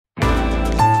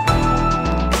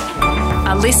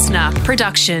a listener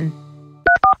production.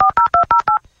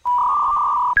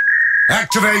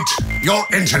 Activate your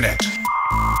internet,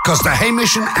 because the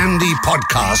Hamish and Andy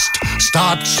podcast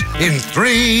starts in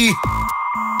 3,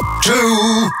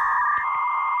 2...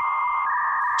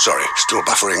 Sorry, still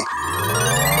buffering.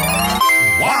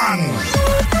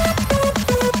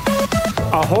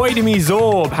 1. Ahoy to me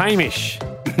Zorb, Hamish.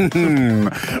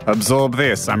 Absorb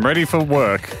this. I'm ready for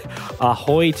work.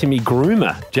 Ahoy to me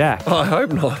groomer, Jack. I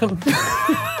hope not.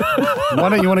 Why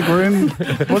don't you want to groom?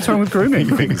 What's wrong with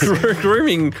grooming things?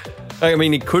 Grooming, I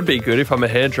mean, it could be good if I'm a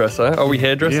hairdresser. Are we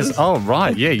hairdressers? Yes. Oh,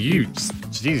 right. Yeah,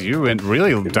 Geez, you went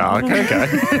really dark. Okay.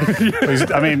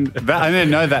 I mean, I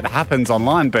didn't know that happens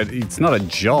online, but it's not a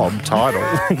job title.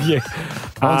 Yeah.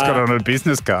 No one's got it on a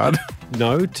business card.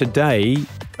 No, today...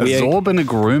 A Zorb and a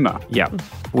groomer. Yeah.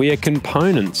 We are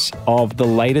components of the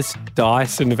latest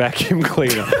Dyson vacuum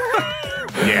cleaner.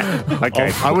 Yeah.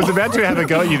 Okay. I was about to have a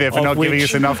go at you there for not giving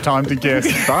us enough time to guess,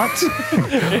 but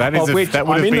that would have been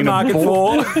I'm in the market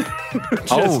for.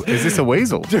 Oh, is this a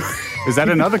weasel? Is that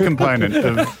another component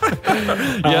of?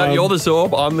 Yeah, you're the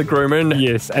Zorb, I'm the groomer, and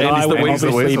Yes, and Andy's I the will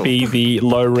weasel. obviously be the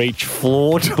low reach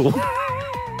floor tool.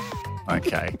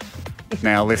 Okay.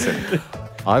 Now listen.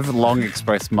 I've long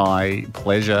expressed my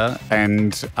pleasure,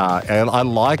 and I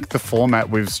like the format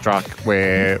we've struck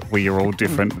where we are all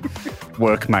different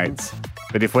workmates.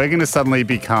 But if we're going to suddenly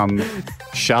become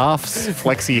shafts,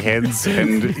 flexi heads,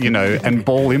 and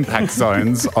ball impact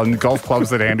zones on golf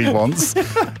clubs that Andy wants,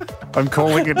 I'm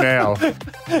calling it now.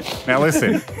 Now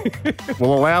listen,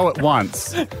 we'll allow it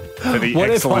once for the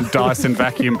excellent Dyson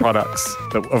vacuum products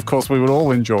that, of course, we would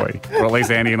all enjoy, or at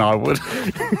least Andy and I would.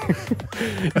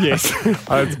 Yes.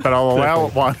 But I'll allow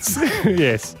it once.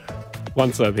 Yes.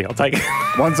 Once over, I'll take it.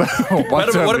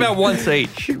 What about once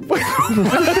each?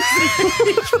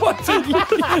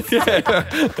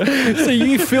 So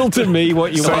you filter me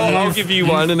what you want. I'll give you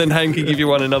one, and then Ham can give you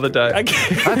one another day.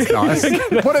 Okay. That's nice.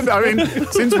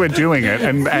 Since we're doing it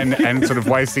and sort of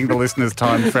wasting the listeners'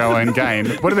 time for our own gain,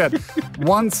 what about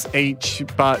once each,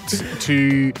 but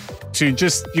to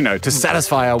just, to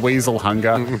satisfy our weasel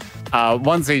hunger,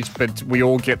 once each, but we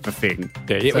all get the thing.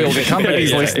 Yeah, So if the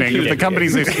company's listening,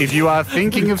 if you are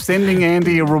thinking of sending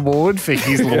Andy a reward for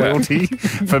his loyalty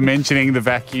for mentioning the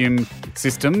vacuum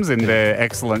systems and their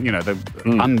excellent, the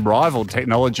unrivaled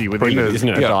technology within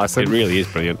the Dyson. It really is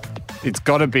brilliant. It's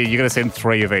got to be, you got to send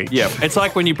 3 of each. Yeah, it's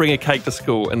like when you bring a cake to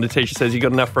school and the teacher says, you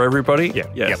got enough for everybody? Yeah.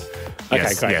 Yes. Okay,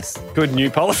 Yes, great. yes. Good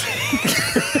new policy.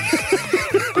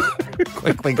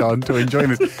 Quickly gone to enjoying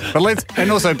this. But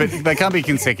they can't be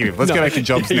consecutive. Let's go back to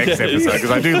jobs next episode,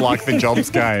 because I do like the jobs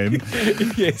game.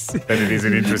 Yes. That it is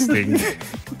an interesting,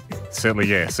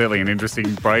 certainly an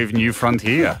interesting, brave new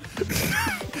frontier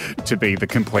to be the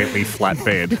completely flat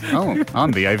bed. Oh,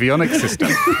 I'm the avionics system.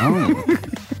 Oh,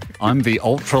 I'm the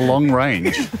ultra long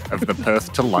range of the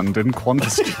Perth to London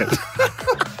Qantas jet.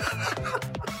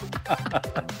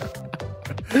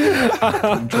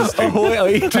 Interesting.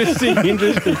 Ahoy, interesting.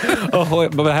 Ahoy,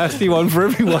 but one for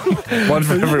everyone. One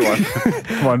for everyone.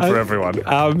 One for everyone.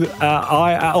 Ahoy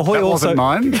That also. wasn't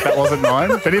mine.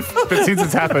 But since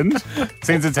it's happened,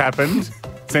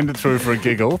 send it through for a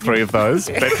giggle. 3 of those.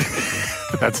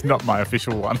 But that's not my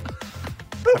official one.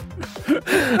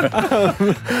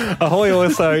 Ahoy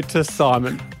also to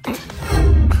Simon.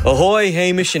 Ahoy,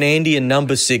 Hamish and Andy and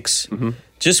number 6.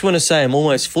 Just want to say I'm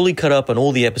almost fully caught up on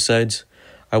all the episodes.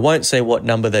 I won't say what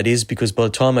number that is because by the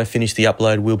time I finish the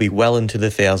upload, we'll be well into the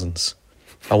thousands.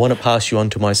 I want to pass you on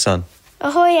to my son.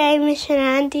 Ahoy, Hamish and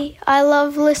Andy. I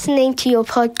love listening to your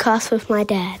podcast with my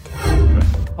dad.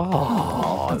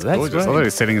 Oh, that's Gorgeous. great. I thought he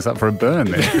was setting us up for a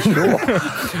burn there. Sure. I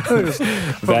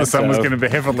thought the son was going to be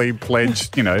heavily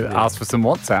pledged, ask for some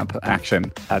WhatsApp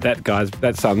action.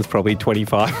 That son's probably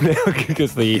 25 now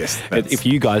because if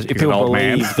he's an people old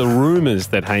man. believe the rumours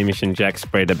that Hamish and Jack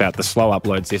spread about the slow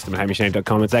upload system at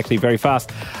hamishandy.com, it's actually very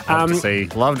fast.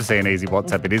 Love to see an easy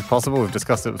WhatsApp. It is possible. We've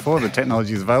discussed it before. The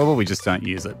technology is available. We just don't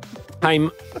use it.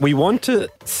 We want to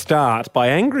start by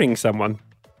angering someone.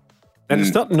 And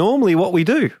it's not normally what we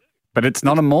do. But it's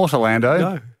not a mortal, Ando.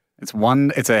 No.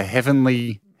 It's a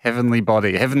heavenly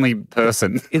body, a heavenly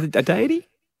person. Is it a deity?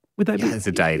 Would they be? It's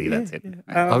a deity, that's it.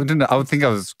 I would think I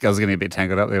was getting a bit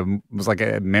tangled up there. It was like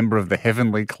a member of the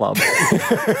Heavenly Club.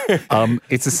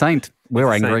 It's a saint.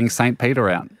 We're angering Saint Peter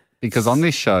out. Because on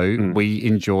this show, we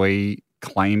enjoy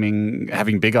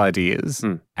having big ideas,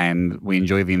 and we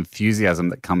enjoy the enthusiasm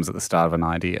that comes at the start of an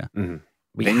idea.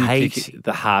 We hate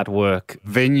the hard work.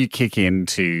 Then you kick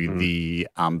into the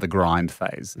grind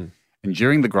phase. And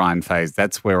during the grind phase,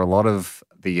 that's where a lot of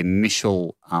the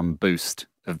initial boost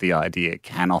of the idea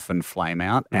can often flame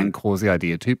out and cause the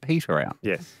idea to peter out.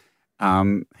 Yes.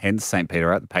 Hence St.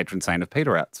 Peter Out, the patron saint of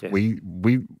peter outs. Yes.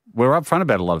 We're upfront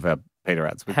about a lot of our peter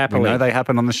outs. We know they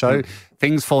happen on the show.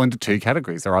 Things fall into two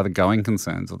categories. They're either going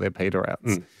concerns or they're peter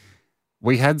outs.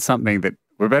 We had something that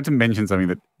we're about to mention something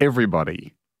that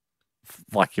everybody,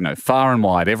 like, you know, far and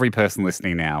wide, every person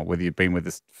listening now, whether you've been with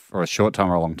us for a short time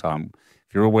or a long time,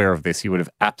 if you're aware of this, you would have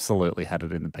absolutely had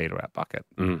it in the peter out bucket.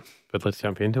 But let's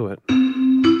jump into it.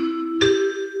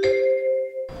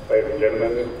 Ladies and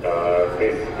gentlemen,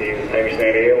 this is Hamish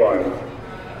Andy Airlines.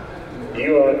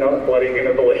 You are not bloody going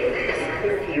to believe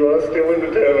this. You are still in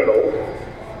the terminal.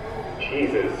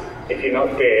 Jesus. If you're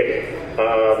not dead,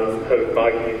 because I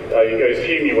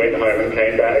assume you went home and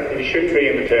came back, you shouldn't be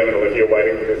in the terminal if you're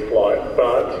waiting for this flight.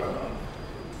 But,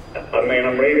 I mean,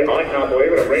 I can't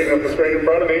believe it. I'm reading off the screen in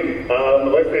front of me.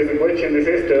 Unless there's a glitch in the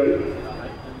system.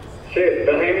 Shit,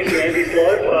 the Hamish and Andy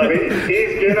slide party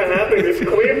is going to happen. It's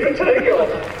cleared for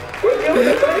takeoff. We're doing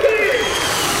it, baby!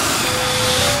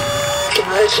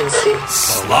 Emergency.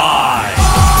 Slide.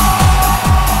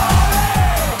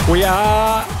 We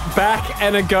are back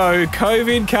and a go.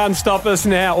 COVID can't stop us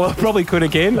now. Well, it probably could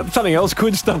again. Something else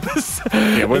could stop us.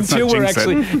 Yeah, well, until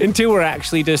we're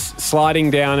actually just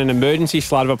sliding down an emergency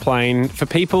slide of a plane. For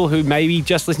people who maybe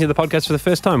just listening to the podcast for the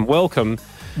first time, welcome.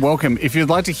 Welcome. If you'd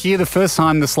like to hear the first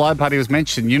time the slide party was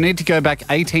mentioned, you need to go back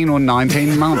 18 or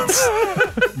 19 months.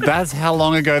 That's how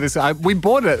long ago this... we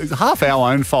bought it. It's half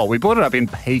our own fault. We bought it up in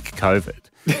peak COVID.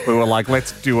 We were like,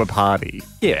 let's do a party.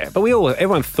 Yeah, but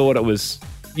everyone thought it was...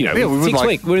 You know, we 6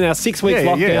 weeks. We're in our 6 week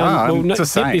lockdown.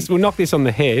 We'll knock this on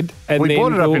the head, and then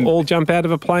we'll all jump out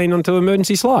of a plane onto an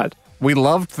emergency slide. We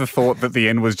loved the thought that the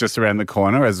end was just around the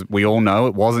corner. As we all know,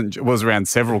 it wasn't. It was around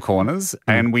several corners,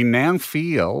 and we now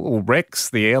feel, Rex,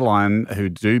 the airline who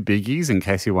do biggies, in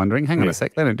case you're wondering, hang on a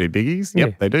sec, they don't do biggies.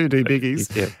 Yep, they do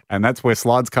biggies, and that's where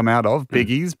slides come out of,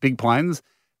 biggies, big planes.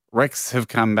 Rex have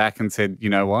come back and said, you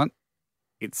know what?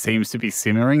 It seems to be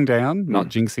simmering down, not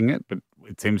jinxing it, but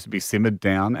it seems to be simmered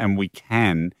down, and we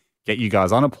can get you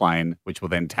guys on a plane, which will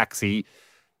then taxi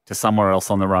to somewhere else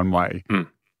on the runway,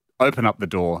 open up the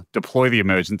door, deploy the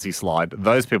emergency slide.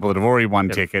 Those people that have already won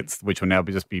tickets, which will now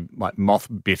just be like moth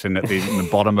bitten in the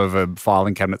bottom of a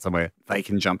filing cabinet somewhere, they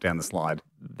can jump down the slide.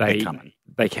 They're coming.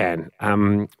 They can.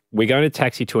 We're going to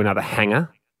taxi to another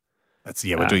hangar.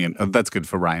 We're doing it. That's good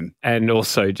for rain. And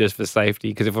also just for safety,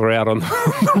 because if we're out on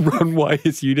the runway,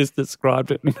 as you just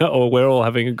described it, or we're all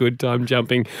having a good time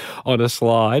jumping on a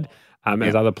slide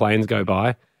as other planes go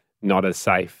by, not as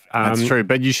safe. That's true,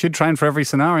 but you should train for every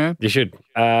scenario. You should.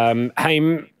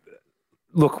 Hey,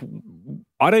 look,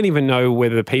 I don't even know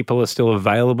whether people are still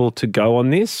available to go on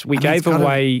this. We gave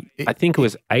away, I think it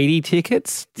was 80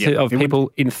 tickets of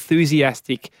people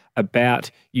enthusiastic about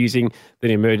using the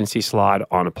emergency slide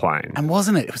on a plane. And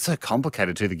wasn't it? It was so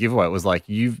complicated too, the giveaway. It was like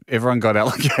everyone got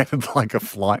allocated like a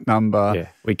flight number. Yeah,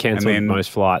 we cancelled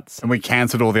most flights. And we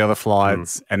cancelled all the other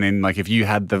flights. And then like if you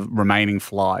had the remaining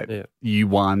flight, you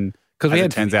won. Because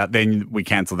it turns out, then we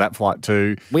cancelled that flight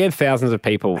too. We had thousands and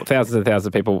thousands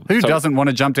of people. Who doesn't want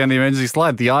to jump down the emergency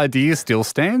slide? The idea still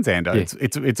stands, Ando. Yeah.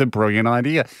 It's a brilliant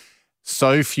idea.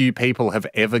 So few people have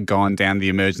ever gone down the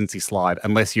emergency slide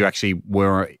unless you actually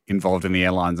were involved in the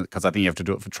airlines, because I think you have to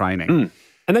do it for training.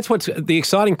 And that's what's the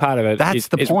exciting part of it. That's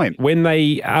the point. When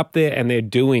they are up there and they're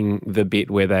doing the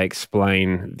bit where they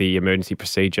explain the emergency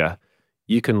procedure,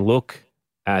 you can look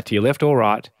to your left or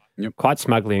right quite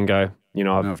smugly and go, you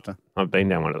know, I've been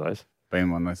down one of those.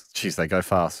 Jeez, they go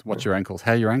fast. Watch your ankles.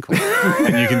 How are your ankles?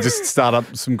 And you can just start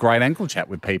up some great ankle chat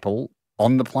with people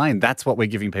on the plane. That's what we're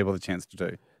giving people the chance to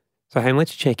do. So, Ham,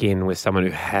 let's check in with someone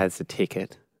who has a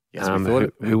ticket. Yes, we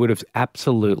thought who would have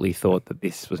absolutely thought that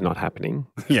this was not happening.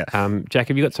 Yeah. Jack,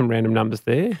 have you got some random numbers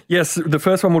there? Yes, the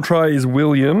first one we'll try is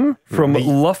William from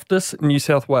Loftus, New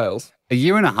South Wales. A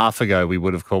year and a half ago, we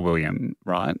would have called William,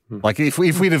 right? Like if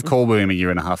we'd have called William a year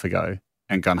and a half ago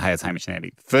and gone, hey, it's Hamish and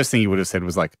Andy, the first thing he would have said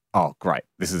was like, oh, great,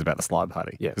 this is about the slide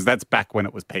party. Yeah. Because that's back when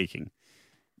it was peaking.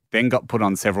 Then got put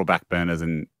on several back burners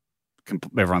and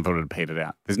everyone thought it had petered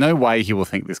out. There's no way he will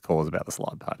think this call is about the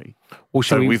slide party. Well,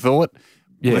 so we thought,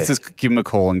 let's just give him a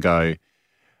call and go,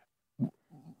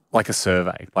 like a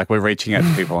survey. Like we're reaching out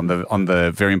to people on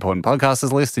the very important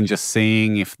podcasters list and just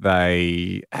seeing if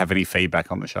they have any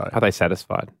feedback on the show. Are they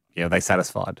satisfied? Yeah, are they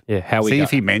satisfied? Yeah, how we see go.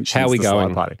 If he mentions the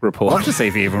slide party. Report. I'll have to see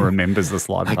if he even remembers the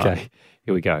slide party. Okay,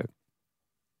 here we go.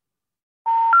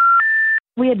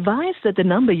 We advise that the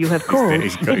number you have called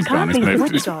he's is gone. He's currently moved.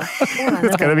 switched off.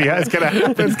 It's going to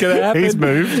happen. It's going to happen. He's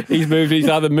moved. He's moved. He's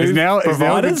either moved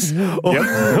providers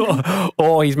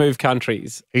or he's moved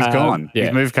countries. He's gone. Yeah.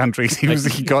 He's moved countries.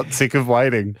 He got sick of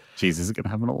waiting. Jeez, this is going to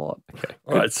happen a lot. Okay.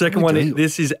 All right, second one.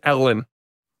 This is Ellen.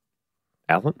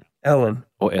 Alan? Ellen.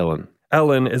 Or Ellen?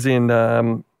 Ellen as in,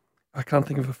 I can't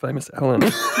think of a famous Ellen.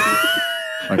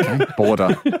 Okay.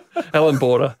 Border. Ellen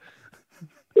Border.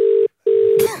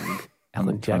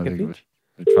 Alan Jakovich?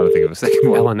 I'm trying to think of a second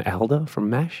one. Alan Alda from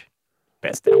MASH?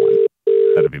 Best Ellen.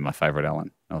 That'd be my favourite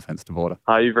Ellen. No offence to Border.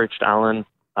 Hi, you've reached Alan.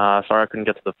 Sorry I couldn't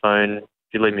get to the phone.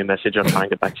 If you leave me a message, I'll try and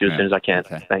get back to you as soon as I can.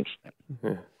 Okay. Thanks.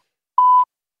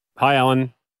 Hi,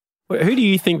 Alan. Who do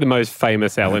you think the most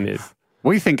famous Ellen is?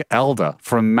 We think Alda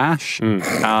from MASH,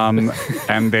 and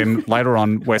then later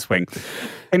on West Wing.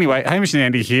 Anyway, Hamish and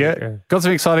Andy here. Got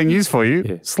some exciting news for you.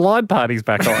 Yeah. Slide Party's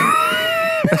back on.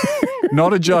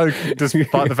 Not a joke,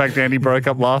 despite the fact Andy broke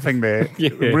up laughing there. Yeah.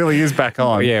 It really is back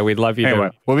on. Oh, yeah, we'd love you Anyway,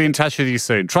 to. we'll be in touch with you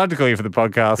soon. Tried to call you for the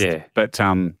podcast, but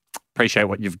appreciate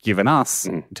what you've given us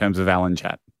in terms of Alan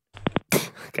chat.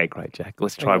 Okay, great, Jack.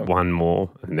 Let's try one more,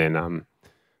 and then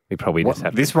we probably just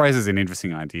have This raises an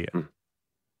interesting idea.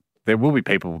 There will be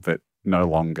people that no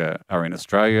longer are in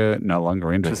Australia, no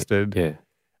longer interested. Yeah.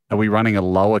 Are we running a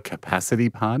lower capacity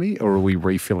party, or are we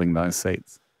refilling those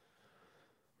seats?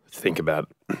 Let's think about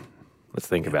that.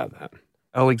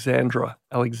 Alexandra.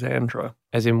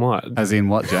 As in what? As in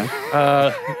what, Jack?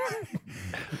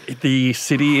 The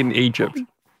city in Egypt.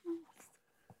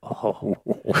 Oh.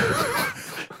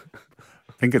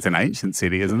 I think it's an ancient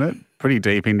city, isn't it? Pretty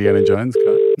deep Indiana Jones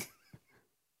cut.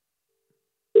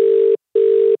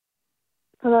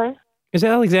 Hello? Is it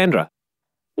Alexandra?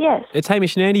 Yes. It's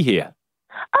Hamish and Andy here.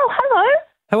 Oh, hello.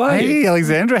 How are you? Hey,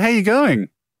 Alexandra, how you going?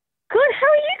 Good. How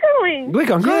are you going? Look,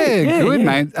 I'm great. Yeah, good,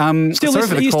 mate. Still sorry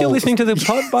for the are you call. still listening to the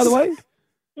pod, by the way?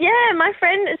 Yeah, my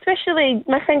friend, especially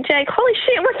my friend Jake. Holy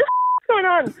shit, what the going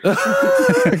on?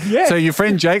 So your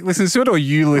friend Jake listens to it, or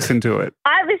you listen to it?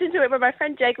 I listen to it, but my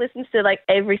friend Jake listens to like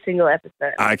every single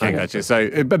episode. Okay, gotcha. So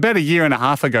about a year and a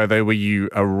half ago, though, were you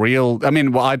a real? I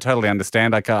mean, well, I totally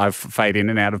understand. I fade in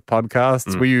and out of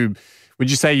podcasts. Were you? Would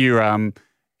you say you're?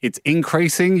 It's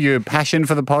increasing your passion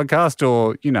for the podcast,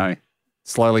 or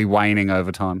slowly waning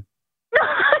over time? No,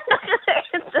 I'm not going to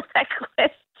answer that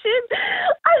question.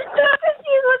 I'm so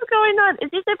confused what's going on.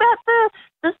 Is this about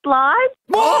the slide?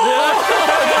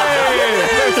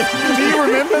 Do you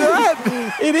remember that?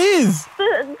 It is.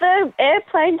 The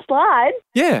airplane slide?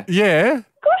 Yeah. Yeah. Of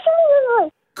course I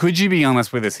remember. Could you be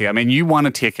honest with us here? I mean, you won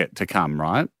a ticket to come,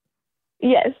 right?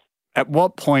 Yes. At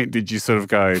what point did you sort of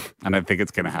go, I don't think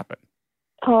it's going to happen?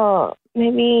 Oh,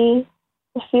 maybe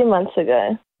a few months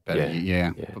ago.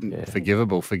 Yeah.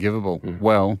 Forgivable.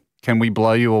 Well, can we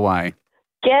blow you away?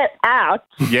 Get out.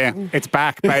 Yeah, it's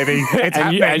back, baby. It's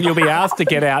happening. And you'll be asked to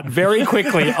get out very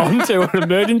quickly onto an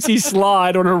emergency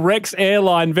slide on a Rex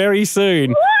airline very soon.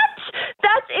 What?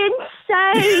 That's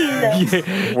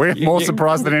insane. We're more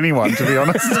surprised than anyone, to be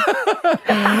honest.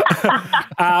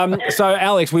 So,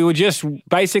 Alex, we were just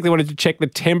basically wanted to check the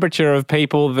temperature of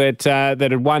people that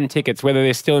had won tickets, whether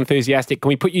they're still enthusiastic. Can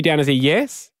we put you down as a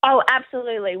yes? Oh,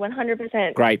 absolutely.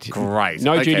 100%. Great.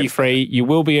 No Okay. Duty free. You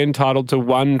will be entitled to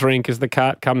one drink as the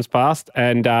cart comes past,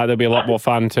 and there'll be a lot more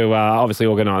fun to obviously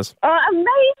organise. Oh,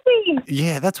 amazing.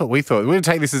 Yeah, that's what we thought. We're going to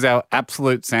take this as our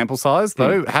absolute sample size,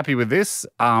 though. Happy with this.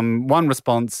 One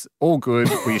response, all good.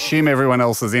 We assume everyone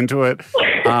else is into it.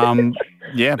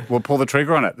 Yeah, we'll pull the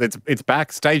trigger on it. It's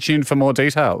back. Stay tuned for more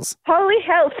details. Holy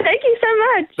hell. Thank you so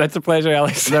much. That's a pleasure,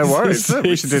 Alex. No worries.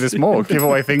 We should do this more. Give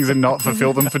away things and not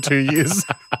fulfill them for 2 years.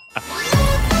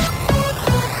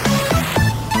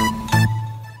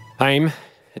 Haim,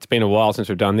 it's been a while since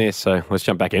we've done this, so let's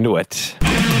jump back into it.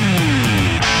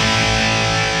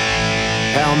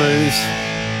 Power moves,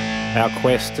 our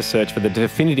quest to search for the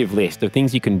definitive list of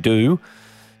things you can do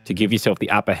to give yourself the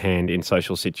upper hand in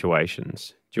social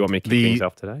situations. Do you want me to kick things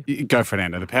off today? Go for it,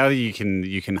 Anna. The power that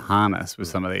you can harness with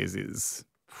some of these is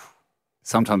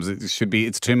sometimes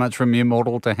it's too much for a mere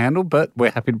mortal to handle, but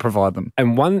we're happy to provide them.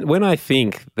 And when I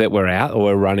think that we're out or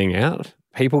we're running out,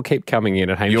 people keep coming in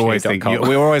at hamishandy.com.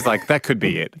 We're always like, that could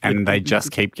be it. And they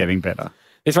just keep getting better.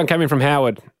 This one came in from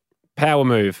Howard. Power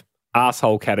move.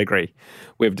 Arsehole category.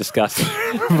 We've discussed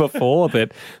before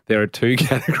that there are two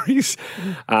categories.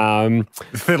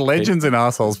 The legends and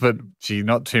arseholes, but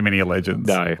not too many legends.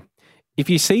 No. If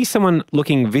you see someone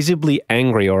looking visibly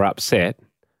angry or upset,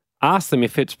 ask them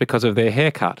if it's because of their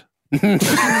haircut.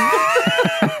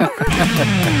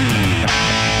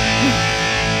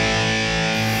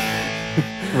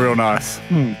 Real nice.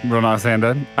 Real nice,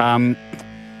 Ando.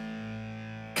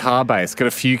 car-based. Got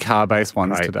a few car-based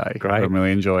ones today. Great. I'm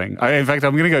really enjoying. In fact,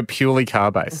 I'm going to go purely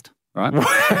car-based. Right?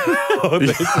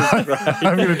 This is great.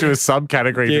 I'm going to do a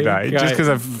subcategory today great. just because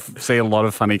I see a lot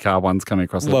of funny car ones coming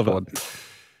across the board.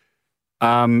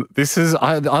 This is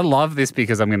I love this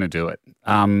because I'm going to do it.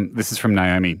 This is from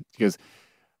Naomi. She goes,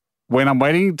 when I'm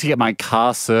waiting to get my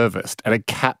car serviced at a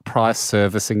cap price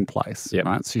servicing place,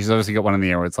 right? So she's obviously got one in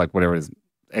the area. It's like whatever it is,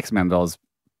 X amount of dollars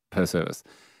per service.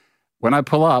 When I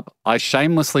pull up, I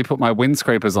shamelessly put my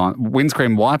windscreen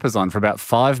wipers on for about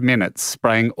 5 minutes,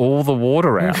 spraying all the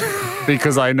water out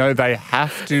because I know they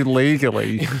have to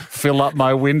legally fill up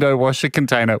my window washer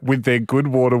container with their good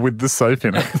water with the soap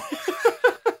in it.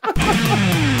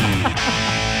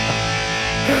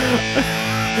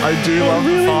 I do love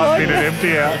the 5 minute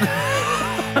empty out.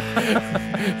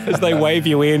 As they wave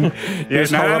you in, you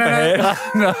just hold up a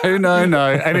hand.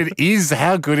 No. And it is,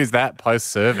 how good is that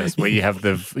post-service where you have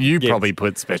probably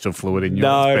put special fluid in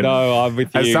yours. No, I'm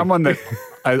with you. As someone that,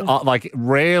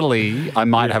 rarely I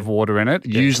might have water in it.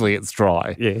 Usually it's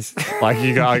dry. Yes.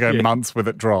 I go months with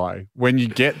it dry. When you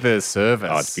get the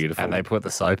service it's beautiful. And they put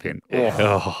the soap in.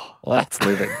 Oh, that's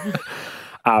living.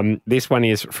 This one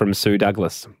is from Sue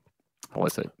Douglas.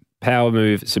 What's it? Power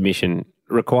move submission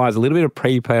requires a little bit of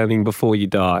pre-planning before you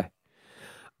die.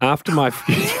 After my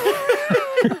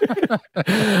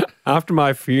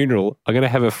funeral, I'm going to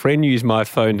have a friend use my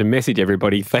phone to message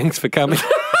everybody, thanks for coming.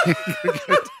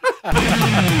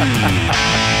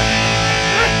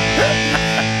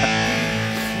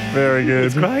 Very good.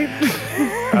 It's great.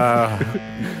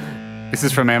 This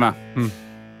is from Emma.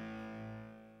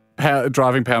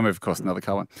 Driving power move, of course, another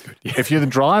car one. If you're the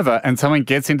driver and someone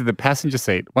gets into the passenger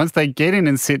seat, once they get in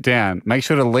and sit down, make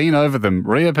sure to lean over them,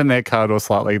 reopen their car door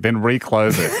slightly, then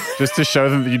reclose it, just to show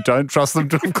them that you don't trust them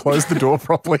to have closed the door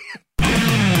properly. I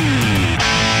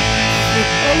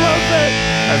love that.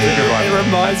 That's a good one. It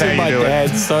reminds me of my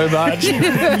dad so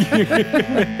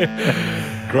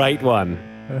much. Great one.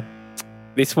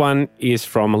 This one is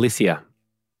from Alicia.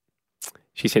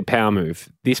 She said, power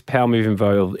move. This power move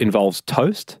involves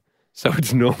toast, so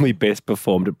it's normally best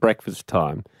performed at breakfast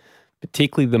time,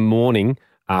 particularly the morning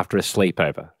after a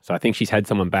sleepover. So I think she's had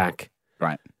someone back.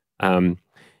 Right. Are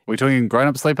we talking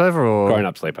grown-up sleepover or?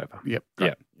 Grown-up sleepover. Yep.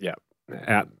 Yep.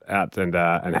 Out and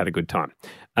had a good time.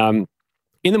 In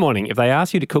the morning, if they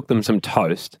ask you to cook them some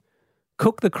toast,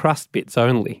 cook the crust bits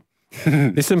only.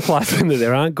 This implies that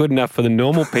there aren't good enough for the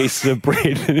normal pieces of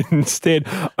bread and instead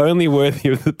only worthy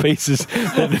of the pieces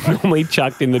that are normally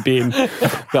chucked in the bin.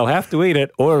 They'll have to eat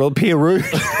it or it'll appear rude.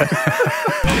 Great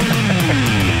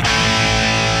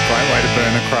way to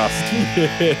burn a crust.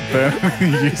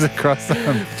 Use a crust.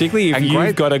 Particularly if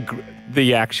you've got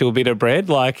the actual bit of bread.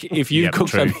 Like if you cook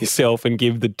some yourself and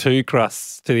give the 2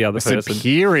 crusts to the other person. A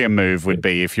superior move would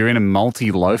be if you're in a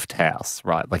multi-loafed house,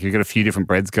 right? Like you've got a few different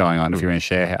breads going on if you're in a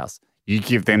share house. You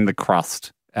give them the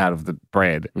crust out of the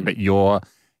bread, but you're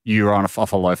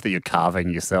off a loaf that you're carving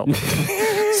yourself.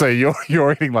 So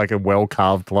you're eating like a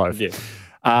well-carved loaf. Yeah.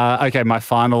 Okay, my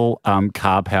final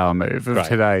car power move of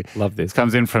today. Love this.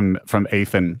 Comes in from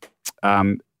Ethan.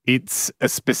 It's a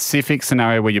specific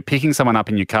scenario where you're picking someone up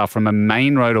in your car from a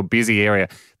main road or busy area,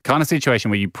 kind of situation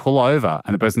where you pull over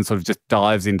and the person sort of just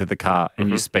dives into the car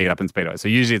and you speed up and speed away. So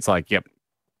usually it's like,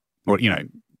 or,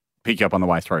 pick you up on the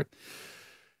way through.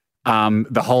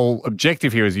 The whole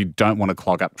objective here is you don't want to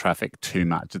clog up traffic too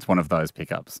much. It's one of those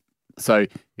pickups. So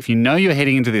if you know you're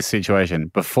heading into this situation,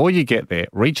 before you get there,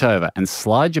 reach over and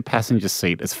slide your passenger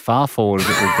seat as far forward as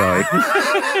it would go.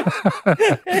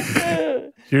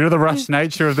 Due to the rushed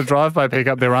nature of the drive-by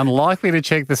pickup, they're unlikely to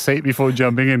check the seat before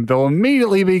jumping in. They'll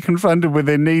immediately be confronted with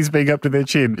their knees being up to their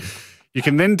chin. You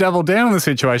can then double down on the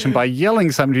situation by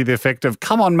yelling something to the effect of,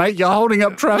 "Come on, mate, you're holding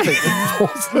up traffic," and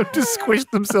force them to squish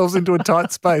themselves into a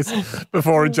tight space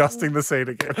before adjusting the seat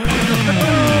again.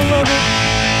 I love it.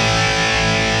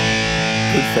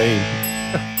 Good theme.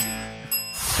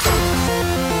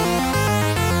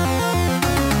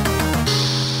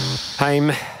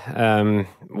 Haim,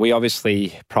 we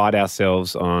obviously pride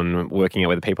ourselves on working out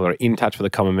whether people are in touch with a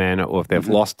common man or if they've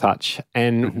lost touch,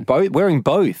 and wearing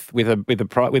both with a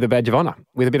badge of honour,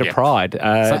 with a bit of pride.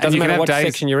 It doesn't matter what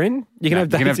section you're in. You can have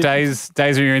days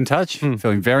when you're in touch,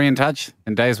 feeling very in touch,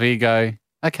 and days where you go,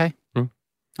 okay.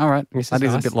 All right, that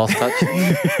is a bit lost touch.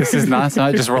 This is nice.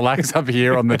 I just relax up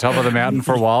here on the top of the mountain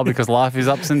for a while because life is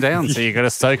ups and downs. So you got to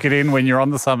soak it in when you're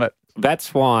on the summit.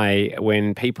 That's why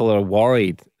when people are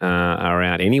worried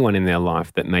around anyone in their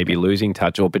life that may be losing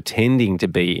touch or pretending to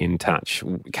be in touch,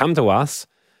 come to us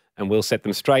and we'll set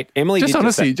them straight. Emily, just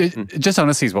honesty. Just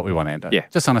honesty is what we want, Ando. Yeah,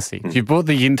 just honesty. If you bought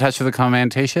the In Touch with a Common Man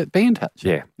T-shirt, be in touch.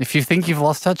 Yeah. If you think you've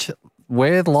lost touch,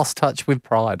 wear lost touch with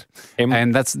pride.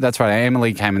 And that's right.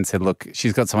 Emily came and said, look,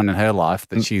 she's got someone in her life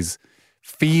that she's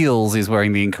feels is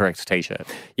wearing the incorrect T-shirt.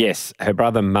 Yes, her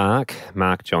brother Mark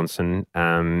Johnson,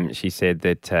 she said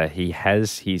that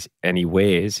he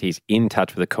wears his In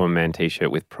Touch with a Common Man T-shirt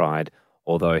with pride,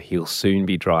 although he'll soon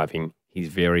be driving his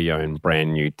very own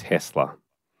brand new Tesla.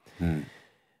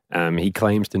 He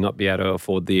claims to not be able to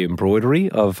afford the embroidery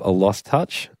of a lost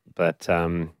touch, but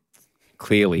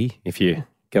clearly if you're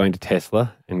going to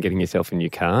Tesla and getting yourself a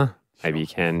new car, maybe you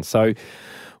can. So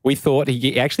we thought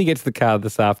he actually gets the car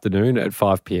this afternoon at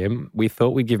 5 p.m. We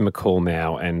thought we'd give him a call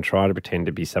now and try to pretend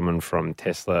to be someone from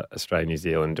Tesla, Australia, New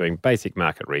Zealand, doing basic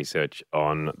market research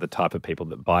on the type of people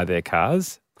that buy their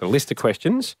cars. Got a list of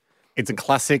questions. It's a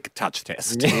classic touch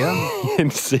test.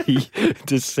 And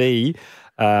see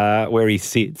where he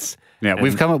sits. Yeah,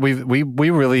 we've come up. We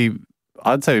really,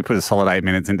 I'd say we put a solid 8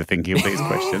 minutes into thinking of these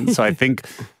questions. So I think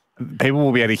people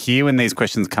will be able to hear when these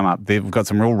questions come up. They've got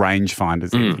some real range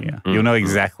finders in here. You'll know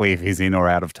exactly if he's in or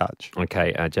out of touch.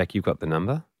 Okay, Jack, you've got the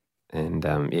number. And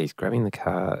he's grabbing the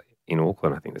car in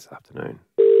Auckland, I think, this afternoon.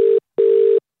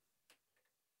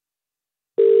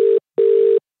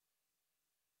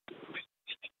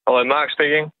 Hello, Mark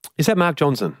speaking. Is that Mark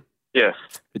Johnson? Yes.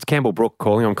 It's Campbell Brook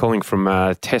calling. I'm calling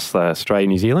from Tesla, Australia,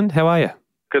 New Zealand. How are you?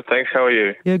 Good, thanks. How are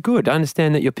you? Yeah, good. I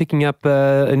understand that you're picking up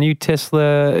a new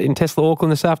Tesla in Tesla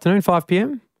Auckland this afternoon, 5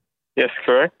 p.m? Yes,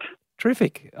 correct.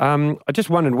 Terrific. I just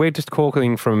wondered, we're just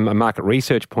calling from a market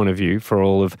research point of view for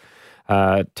all of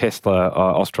Tesla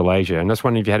Australasia, and I was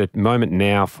wondering if you had a moment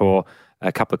now for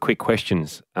a couple of quick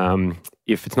questions.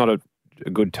 If it's not a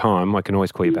good time, I can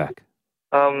always call you back.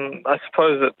 I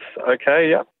suppose it's okay,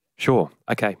 yeah. Sure.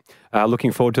 Okay.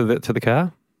 Looking forward to the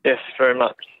car? Yes, very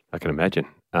much. I can imagine.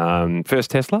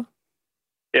 First Tesla?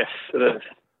 Yes, it is.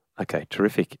 Okay,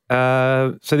 terrific.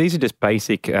 So these are just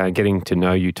basic getting to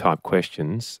know you type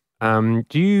questions. Do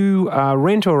you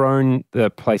rent or own the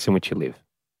place in which you live?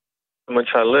 In which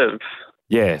I live?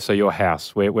 Yeah, so your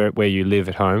house, where you live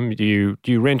at home. Do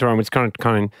you rent or own? It's kind of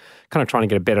trying to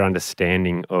get a better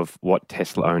understanding of what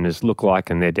Tesla owners look like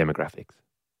and their demographics.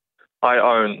 I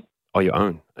own. Oh, you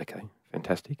own. Okay,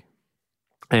 fantastic.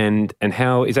 And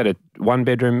how is that a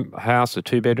 1-bedroom house, a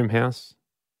 2-bedroom house?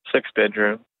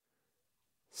 6-bedroom.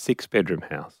 6-bedroom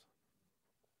house.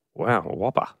 Wow, a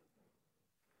whopper.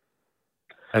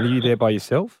 And are you there by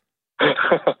yourself?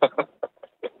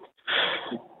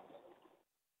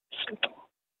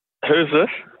 Who's this?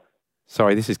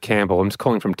 Sorry, this is Campbell. I'm just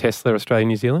calling from Tesla, Australia,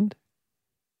 New Zealand.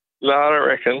 No, I don't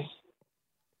reckon.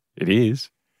 It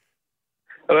is.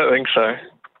 I don't think so.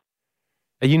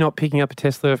 Are you not picking up a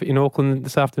Tesla in Auckland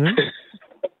this afternoon?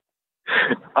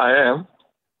 I am.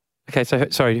 Okay, so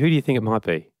sorry, who do you think it might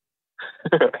be?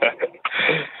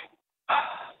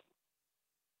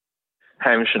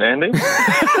 Hamish and Andy.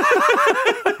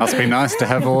 Must be nice to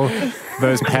have all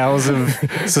those powers of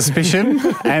suspicion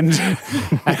and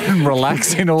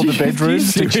relax in all the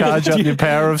bedrooms to charge up your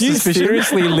power of suspicion. Do you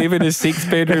seriously live in a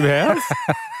 6-bedroom house?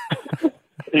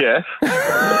 Yes.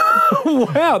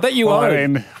 Wow, that you own. I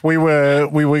mean, we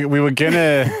were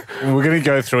gonna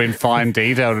go through in fine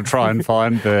detail to try and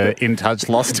find the in touch,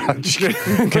 lost touch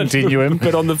continuum.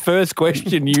 But on the first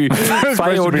question, you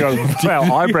failed.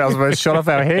 Our eyebrows were shot off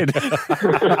our head.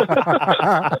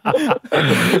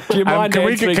 Do you mind can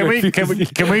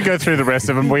we go through the rest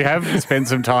of them? We have spent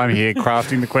some time here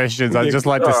crafting the questions. I'd just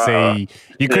like to see.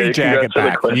 You could jag it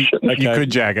back. You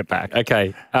could jag it back.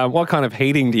 Okay. What kind of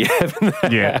heating do you have in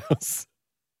the house?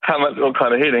 What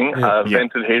kind of heating?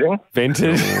 Vented heating.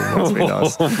 Vented? Must be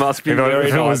nice. Must be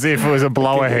very nice. If it was a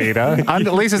blower heater.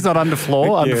 At least it's not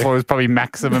underfloor. Underfloor is probably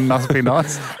maximum. Must be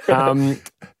nice.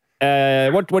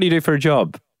 What do you do for a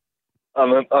job?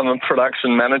 I'm a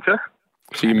production manager.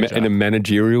 So you're in a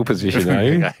managerial position, are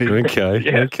you? Okay.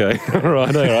 Yeah. Okay. All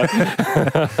right.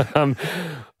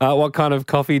 What kind of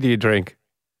coffee do you drink?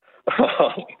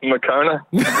 Makona.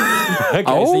 Okay,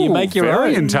 so you make your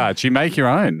very own. in touch. You make your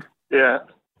own. Yeah.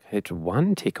 It's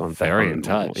one tick on very in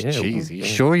touch. Yeah, jeez, you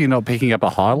sure you're not picking up a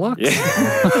Hilux? Yeah.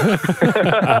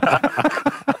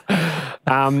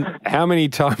 How many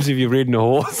times have you ridden a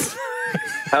horse?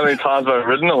 How many times have I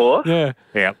ridden a horse? Yeah.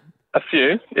 Yeah. A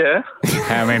few, yeah.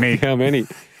 How many? How many?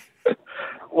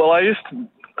 Well, I used to,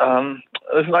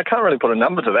 I can't really put a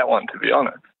number to that one, to be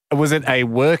honest. Was it a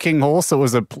working horse or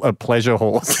was it a pleasure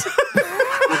horse?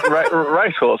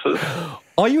 Race horses.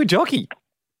 Oh, you a jockey?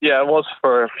 Yeah, I was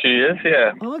for a few years,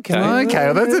 yeah. Okay. Okay,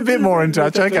 well, that's a bit more in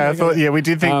touch. Okay, I thought, we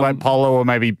did think like polo or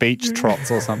maybe beach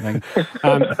trots or something.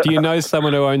 Do you know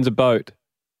someone who owns a boat?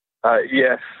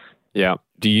 Yes. Yeah.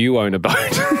 Do you own a boat?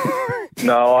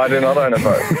 No, I do not own a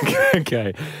boat.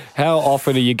 Okay. How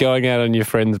often are you going out on your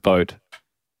friend's boat?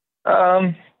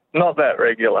 Not that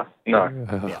regular,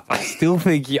 no. I still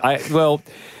think I don't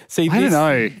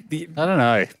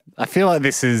know. I feel like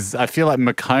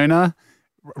Makona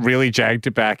really jagged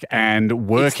it back and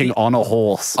working on a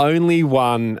horse. Only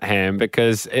one, Ham,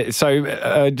 because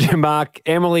Mark,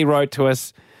 Emily wrote to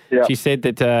us. Yeah. She said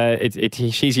that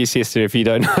she's your sister, if you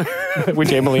don't know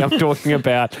which Emily I'm talking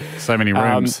about. So many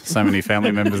rooms, so many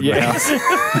family members in the house.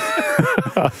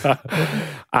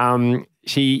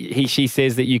 She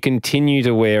says that you continue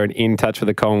to wear an In Touch with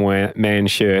the Common Man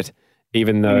shirt,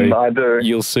 even though I do.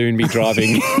 You'll soon be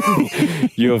driving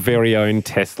your very own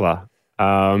Tesla.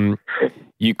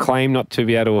 You claim not to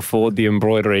be able to afford the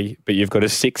embroidery, but you've got a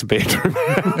 6-bedroom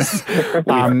house with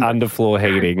underfloor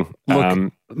heating.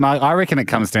 Look, Mark, I reckon it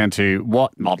comes down to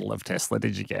what model of Tesla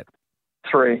did you get?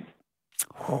 3.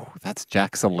 Oh, that's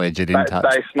Jack's alleged In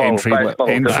Touch. Entry I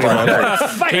can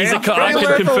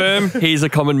confirm he's a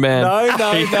common man. No,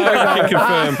 I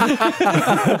can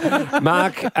confirm.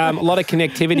 Mark, a lot of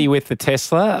connectivity with the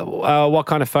Tesla. What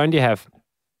kind of phone do you have?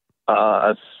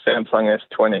 A Samsung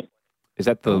S20. Is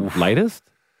that the latest?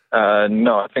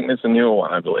 No, I think there's a newer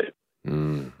one, I believe.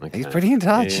 Okay. He's pretty in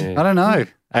touch. Yeah. I don't know.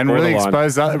 And really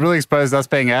exposed us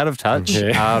being out of touch,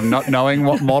 not knowing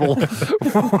what model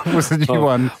was the new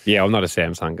one. Yeah, I'm not a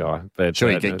Samsung guy. But sure,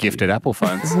 you get gifted Apple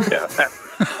phones. Yeah,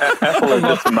 Apple is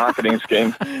just a marketing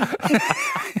scheme.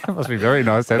 It must be very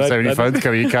nice to have so many phones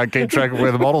coming. You can't keep track of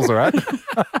where the models are at.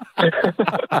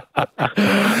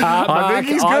 I think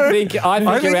he's good. I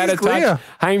think you're out of touch.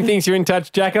 Haim thinks you're in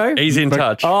touch, Jacko. He's in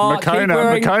touch. Oh,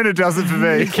 Makona does it for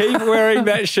me. Keep wearing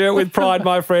that shirt with pride,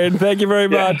 my friend. Thank you very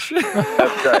much.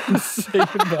 That's great. See you,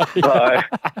 buddy. Bye.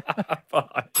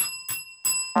 Bye.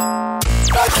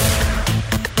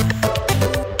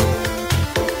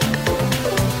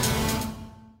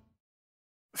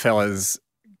 Fellas,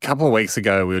 a couple of weeks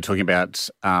ago we were talking about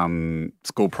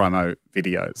school promo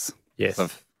videos. Yes.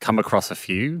 I've come across a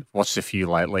few, watched a few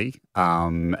lately.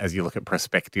 As you look at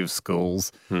prospective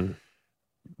schools,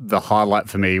 the highlight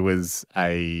for me was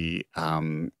a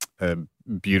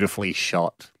beautifully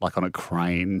shot, like on a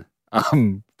crane,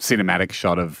 cinematic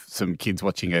shot of some kids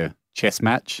watching a chess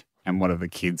match. And one of the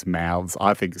kids' mouths,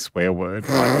 I think, swear word,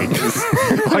 like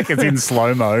it's in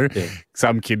slow-mo. Yeah.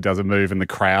 Some kid does a move and the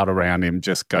crowd around him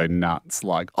just go nuts,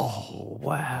 like, oh,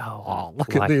 wow. Oh,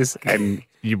 look at this. And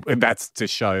that's to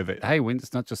show that, hey,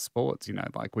 it's not just sports,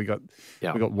 like we got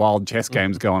wild chess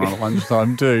games going on at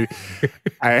lunchtime too.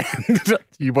 And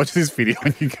you watch this video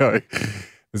and you go,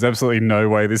 there's absolutely no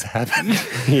way this happened.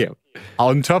 Yeah.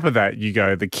 On top of that, you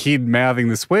go, the kid mouthing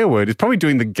the swear word is probably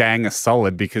doing the gang a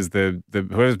solid because the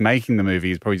whoever's making the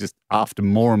movie is probably just after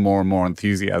more and more and more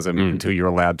enthusiasm until you're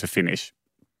allowed to finish.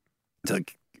 So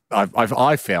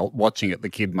I felt watching it, the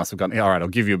kid must have gone, all right, I'll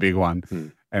give you a big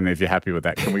one. And if you're happy with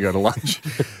that, can we go to lunch?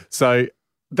 So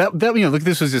that look,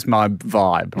 this was just my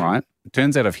vibe, right? It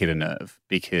turns out I've hit a nerve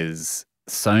because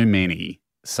so many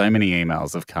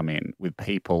emails have come in with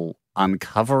people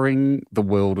uncovering the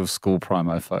world of school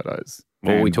promo photos.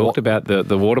 Well, we talked about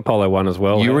the water polo one as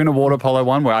well. You were in a water polo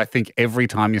one where I think every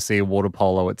time you see a water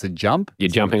polo, it's a jump. You're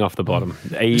jumping off the bottom.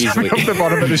 Easily. Jumping off the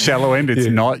bottom of the shallow end. It's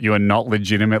not, you are not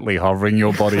legitimately hovering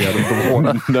your body out of the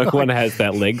water. No one has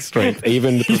that leg strength,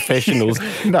 even the professionals,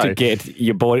 to get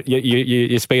your body,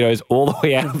 your Speedos all the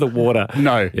way out of the water.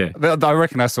 No. Yeah. I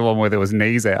reckon that's the one where there was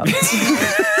knees out.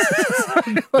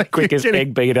 Quickest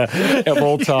egg beater of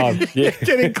all time. Yeah.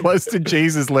 Getting close to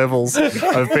Jesus levels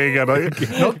of being able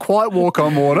to not quite walk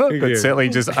on water, but certainly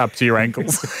just up to your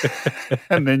ankles.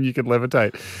 And then you can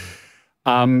levitate.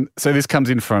 So this comes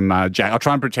in from Jack. I'll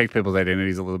try and protect people's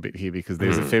identities a little bit here because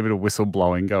there's a fair bit of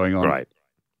whistleblowing going on. Right.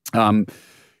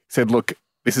 Said, look,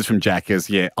 this is from Jack.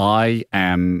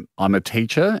 I'm a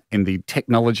teacher in the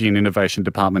Technology and Innovation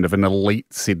Department of an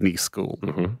elite Sydney school,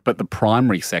 but the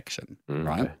primary section,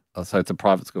 right? So it's a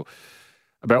private school.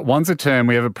 About once a term,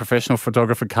 we have a professional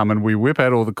photographer come and we whip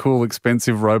out all the cool,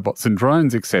 expensive robots and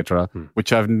drones, etc.,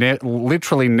 which I've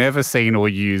literally never seen or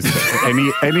used for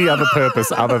any other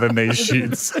purpose other than these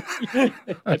shoots.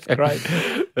 That's great.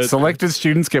 Selected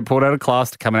students get pulled out of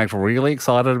class to come and act really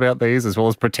excited about these, as well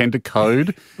as pretend to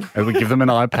code. And we give them an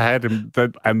iPad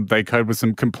and they code with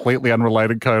some completely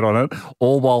unrelated code on it,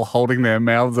 all while holding their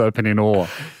mouths open in awe.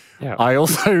 Yeah. I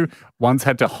also once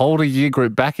had to hold a year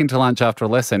group back into lunch after a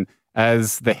lesson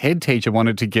as the head teacher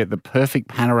wanted to get the perfect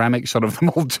panoramic shot of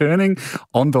them all turning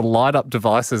on the light-up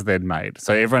devices they'd made.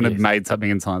 So everyone had made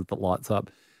something in science that lights up.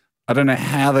 I don't know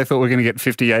how they thought we were going to get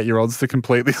 58-year-olds to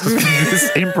complete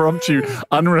this impromptu,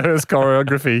 unrehearsed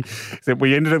choreography. That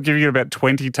we ended up giving it about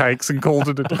 20 takes and called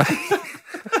it a day.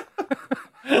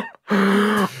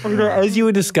 As you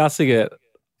were discussing it,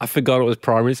 I forgot it was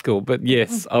primary school. But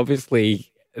yes,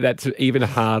 obviously that's even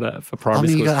harder for primary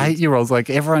school. You got 8-year-olds like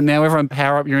everyone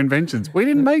power up your inventions. We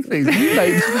didn't make these. You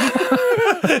made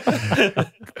them.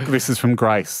 This is from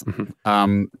Grace.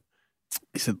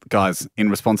 He said, guys, in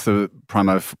response to the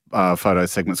promo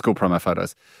photos segment, school promo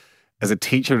photos, as a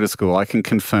teacher at a school, I can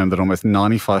confirm that almost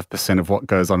 95% of what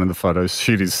goes on in the photo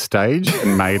shoot is staged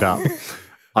and made up.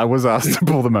 I was asked to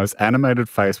pull the most animated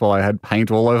face while I had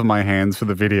paint all over my hands for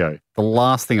the video. The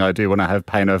last thing I do when I have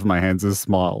paint over my hands is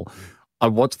smile. I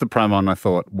watched the promo and I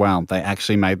thought, wow, they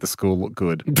actually made the school look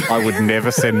good. I would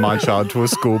never send my child to a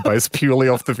school based purely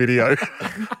off the video.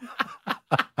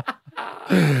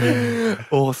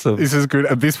 Awesome. This is good.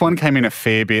 This one came in a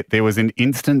fair bit. There was an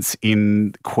instance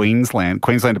in Queensland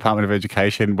Department of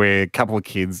Education, where a couple of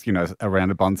kids, around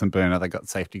a Bunsen burner, they got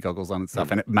safety goggles on and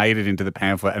stuff, and it made it into the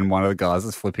pamphlet, and one of the guys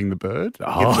is flipping the bird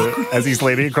as he's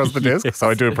leaning across the desk. Yes. So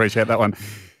I do appreciate that one.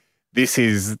 This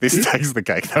takes the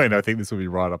cake, though, and I think this will be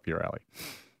right up your alley.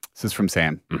 This is from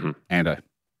Sam. Ando.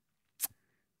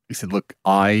 He said, look,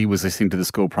 I was listening to the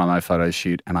school promo photo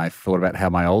shoot, and I thought about how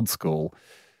my old school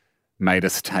made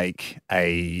us take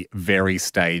a very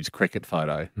staged cricket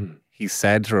photo. He's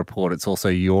sad to report it's also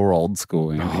your old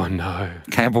school. Oh, no.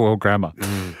 Camberwell Grammar.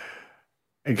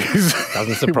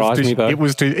 Doesn't surprise me, though. It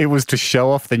was to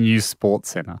show off the new sports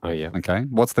centre. Oh, yeah. Okay.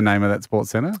 What's the name of that sports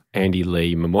centre? Andy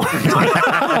Lee Memorial.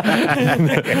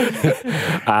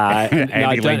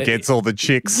 Andy Lee gets all the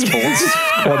chicks sports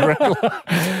quadrangle.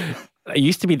 It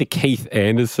used to be the Keith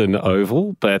Anderson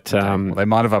Oval, but... well, they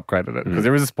might have upgraded it because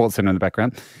there is a sports centre in the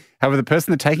background. However, the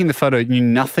person taking the photo knew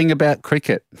nothing about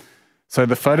cricket. So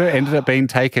the photo ended up being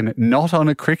taken not on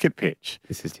a cricket pitch,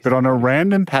 but on a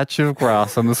random patch of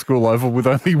grass on the school oval with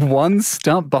only one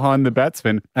stump behind the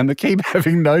batsman and the keeper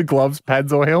having no gloves,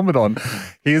 pads or helmet on.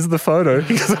 Here's the photo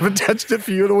because I've attached it for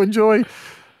you to enjoy.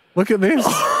 Look at this.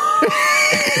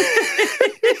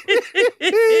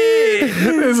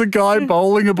 There's a guy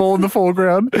bowling a ball in the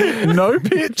foreground. No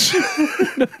pitch.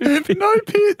 No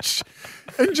pitch.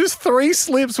 And just 3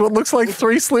 slips, what looks like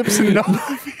 3 slips and no.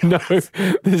 No,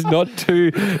 there's not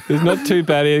two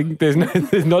batting. There's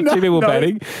not two people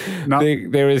batting. No.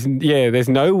 There's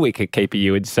no wicket keeper,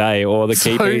 you would say, or the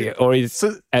keeper, or he's.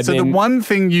 So the one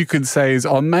thing you could say is,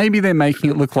 maybe they're making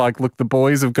it look like, the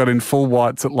boys have got in full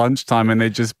whites at lunchtime and they're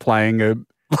just playing a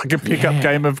pickup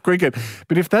game of cricket.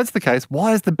 But if that's the case,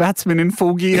 why is the batsman in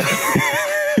full gear?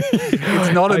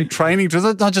 It's not a training.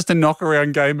 It's not just a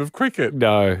knock-around game of cricket.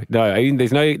 No. I mean,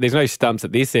 there's no stumps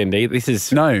at this end. This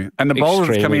is no. And the bowler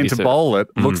that's coming in to bowl it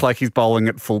looks like he's bowling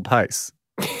at full pace.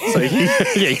 So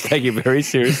he's taking it very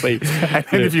seriously.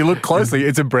 And if you look closely,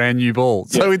 it's a brand new ball.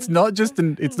 So it's not just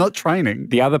it's not training.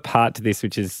 The other part to this,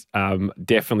 which is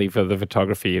definitely for the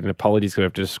photography, and apologies to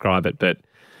have to describe it, but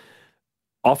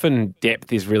often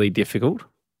depth is really difficult.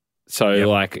 So,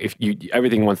 if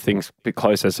everything wants things a bit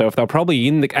closer. So, if they're probably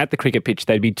at the cricket pitch,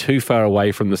 they'd be too far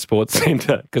away from the sports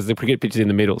centre because the cricket pitch is in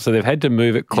the middle. So, they've had to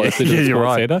move it closer to the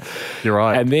sports centre. You're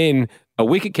right. And then a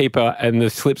wicketkeeper and the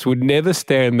slips would never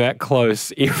stand that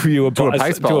close if you were to a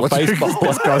pace ball.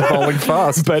 This guy's bowling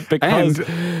fast. But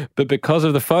because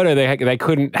of the photo, they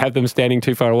couldn't have them standing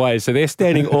too far away. So, they're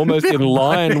standing almost in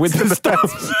line with the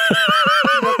stumps.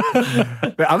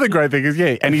 The other great thing is,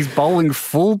 and he's bowling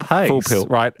full pace, full pill,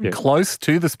 right, close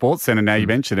to the sports centre, now you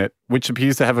mention it, which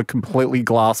appears to have a completely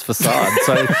glass facade.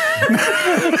 So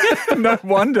no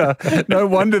wonder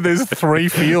there's 3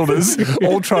 fielders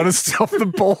all trying to stop the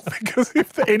ball because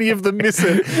if any of them miss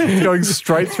it, it's going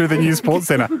straight through the new sports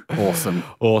centre. Awesome.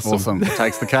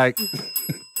 Takes the cake.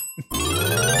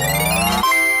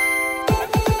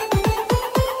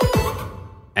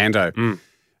 Ando.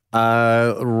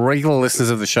 Regular listeners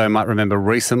of the show might remember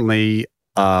recently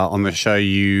on the show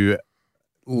you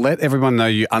let everyone know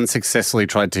you unsuccessfully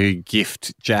tried to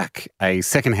gift Jack a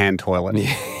secondhand toilet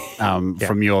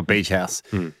from your beach house.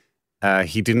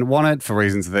 He didn't want it for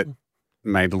reasons that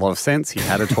made a lot of sense. He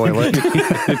had a toilet.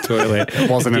 It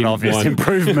wasn't an obvious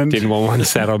improvement. Didn't want one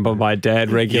sat on by my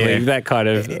dad regularly. That kind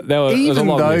of...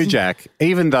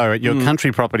 Even though at your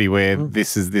country property where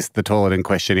the toilet in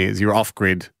question is, your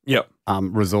off-grid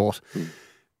resort,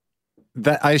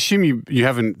 that I assume you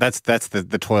haven't... That's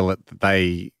the toilet that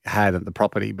they had at the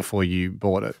property before you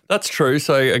bought it. That's true.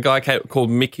 So a guy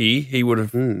called Mickey, he would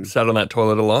have sat on that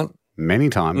toilet a lot. Many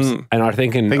times. And I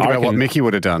think about what Mickey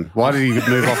would have done. Why did he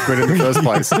move off grid in the first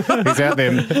place? He's out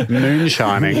there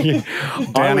moonshining,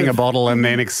 downing a bottle and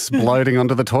then exploding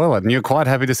onto the toilet. And you're quite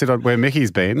happy to sit on where Mickey's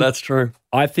been. That's true.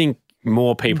 I think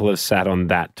more people have sat on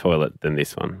that toilet than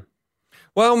this one.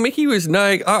 Well, Mickey was,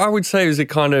 I would say he was a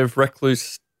kind of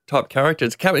recluse type character.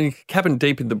 It's cabin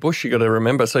deep in the bush, you got to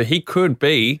remember. So he could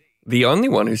be the only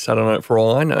one who sat on it for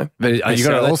all I know. But you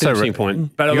got to also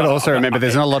remember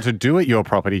there's not a lot to do at your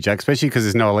property, Jack, especially because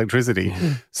there's no electricity.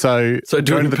 So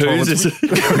doing the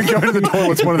poos going to the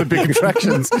toilet's one of the big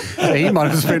attractions. So he might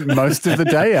have spent most of the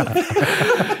day out.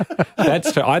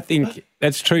 That's true. I think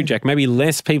that's true, Jack. Maybe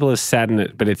less people have sat in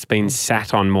it, but it's been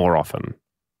sat on more often.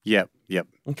 Yep.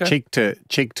 Okay.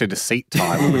 Cheek to deceit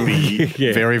time would be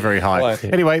very, very high. Right.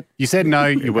 Anyway, you said no,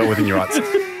 you're well within your rights.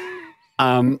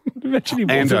 Imagine he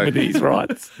wasn't with these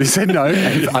rights. You said no,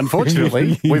 and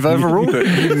unfortunately, we've overruled it.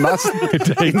 You must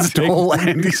install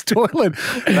Andy's toilet.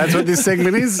 That's what this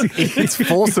segment is. It's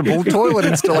forcible toilet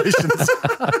installations.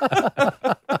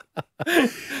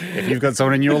 If you've got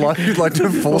someone in your life you'd like to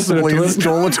forcibly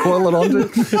install a toilet onto,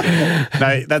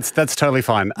 no, that's totally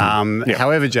fine.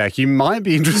 However, Jack, you might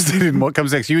be interested in what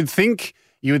comes next. You would think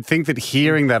that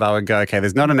hearing that I would go, okay,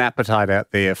 there's not an appetite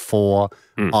out there for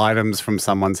items from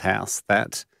someone's house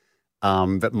that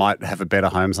might have a better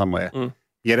home somewhere.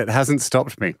 Yet it hasn't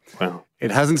stopped me. Wow. It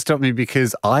hasn't stopped me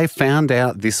because I found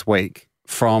out this week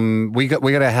we got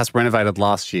our house renovated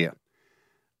last year.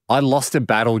 I lost a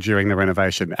battle during the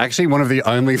renovation. Actually, one of the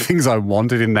only things I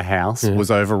wanted in the house was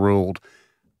overruled.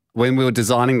 When we were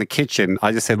designing the kitchen,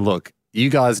 I just said, look, you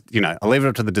guys, I'll leave it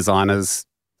up to the designers.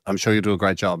 I'm sure you'll do a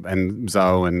great job. And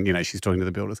Zoe and, she's talking to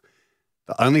the builders.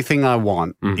 The only thing I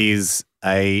want is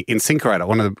a incinerator,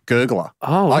 one of the gurgler.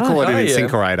 Oh, I call it an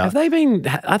incinerator. Have they been,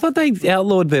 I thought they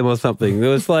outlawed them or something. There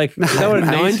was like, they were a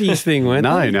 90s thing, weren't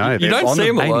they? No. You don't see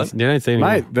them a lot. You don't see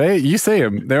them. Mate, you see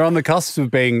them. They're on the cusp of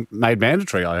being made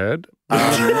mandatory, I heard.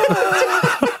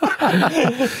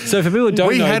 So for people who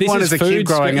don't know, had this one is as a kid food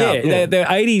growing up. Yeah, they're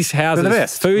 80s houses. They're the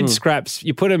best. Food scraps.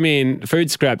 You put them in,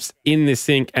 food scraps in the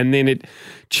sink, and then it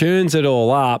churns it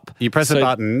all up. You press a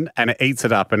button and it eats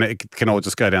it up and it can all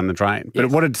just go down the drain.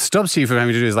 But what it stops you from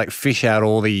having to do is like fish out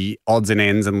all the odds and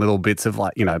ends and little bits of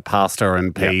like, pasta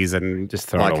and peas and just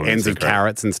throw like it all ends of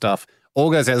carrots and stuff.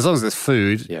 All goes out. As long as there's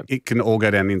food, it can all go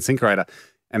down the incinerator.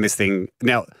 And this thing,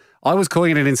 now, I was calling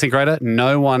it an incinerator.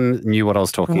 No one knew what I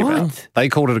was talking about. They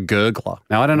called it a gurgler.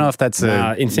 Now, I don't know if that's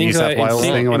a New South Wales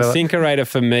thing or whatever. Incinerator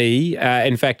for me,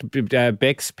 in fact,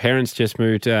 Beck's parents just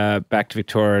moved back to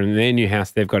Victoria, and in their new house,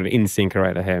 they've got an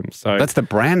incinerator ham. So that's the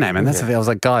brand name. And that's the thing. I was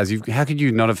like, guys, how could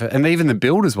you not have heard? And even the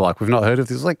builders were like, we've not heard of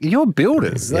this. I was like, you're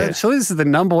builders. Surely this is the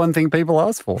number one thing people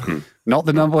ask for. Not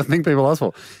the number one thing people ask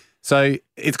for. So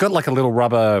it's got like a little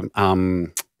rubber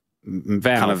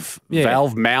valve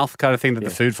mouth kind of thing that the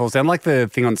food falls down, like the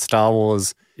thing on Star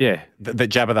Wars. Yeah, that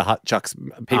Jabba the Hutt chucks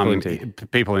people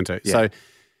into. Yeah. So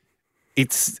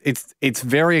it's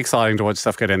very exciting to watch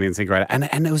stuff go down the incinerator, and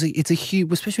it's a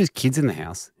huge, especially with kids in the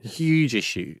house, huge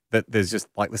issue that there's just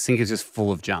like the sink is just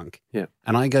full of junk. Yeah,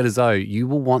 and I go to Zoe, you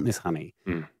will want this, honey.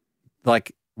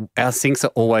 Like our sinks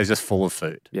are always just full of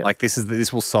food. Yeah. Like this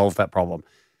will solve that problem.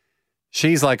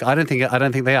 She's like, I don't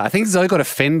think they are. I think Zoe got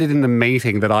offended in the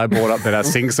meeting that I brought up that our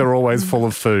sinks are always full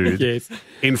of food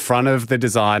in front of the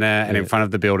designer and in front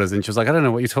of the builders. And she was like, I don't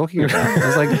know what you're talking about. I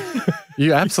was like,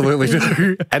 you absolutely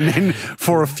do. And then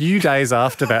for a few days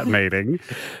after that meeting,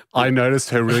 I noticed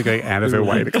her really going out of her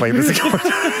way to clean this up.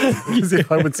 As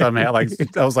if I would somehow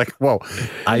I was like, well,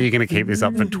 are you going to keep this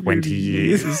up for 20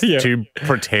 years to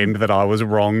pretend that I was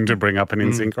wrong to bring up an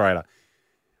incinerator?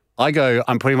 I go,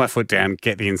 I'm putting my foot down,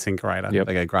 get the incinerator.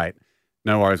 They go, great.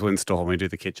 No worries, we'll install when we do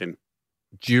the kitchen.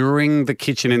 During the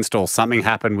kitchen install, something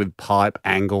happened with pipe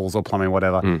angles or plumbing,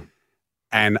 whatever.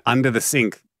 And under the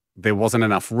sink, there wasn't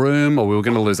enough room, or we were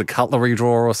going to lose a cutlery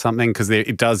drawer or something because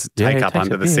it does take up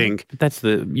under the sink. But that's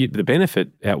the benefit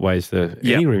outweighs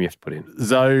any room you have to put in.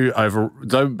 Zoe,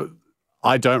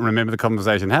 I don't remember the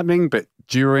conversation happening, but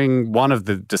during one of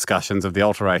the discussions of the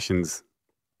alterations,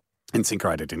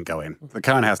 incinerator didn't go in. The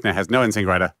current house now has no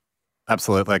incinerator.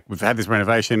 Absolutely. Like, we've had this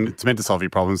renovation. It's meant to solve your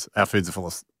problems. Our foods are full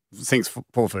of sinks full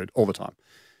of food all the time.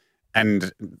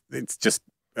 And it's just,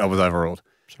 I was overruled.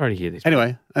 Sorry to hear this.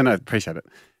 Anyway, and I appreciate it.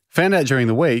 Found out during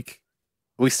the week,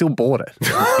 we still bought it.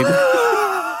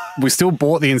 We still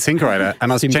bought the incinerator. And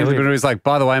I was checking the builder. He was like,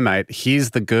 by the way, mate,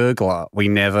 here's the gurgler we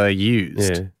never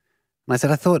used. And I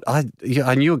said,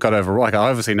 I knew it got overruled. Like, I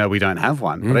obviously know we don't have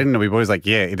one, but I didn't know we bought it. He was like,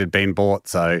 yeah, it had been bought,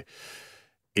 so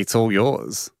it's all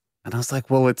yours. And I was like,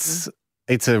 well, it's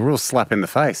a real slap in the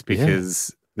face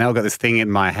because now I've got this thing in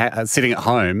my house, sitting at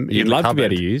home. You'd love to be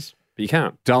able to use, but you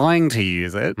can't. Dying to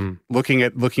use it, looking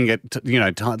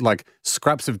at like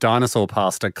scraps of dinosaur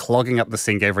pasta clogging up the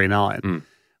sink every night,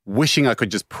 wishing I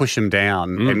could just push them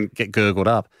down and get gurgled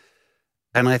up.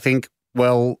 And I think,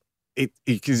 well,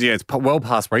 it's well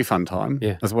past refund time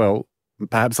as well.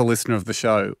 perhaps a listener of the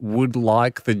show, would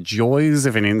like the joys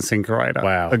of an incinerator,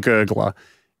 a gurgler,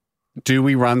 do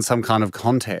we run some kind of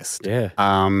contest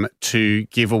to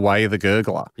give away the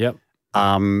gurgler? Yep.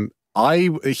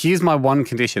 Here's my one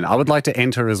condition. I would like to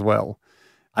enter as well.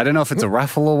 I don't know if it's a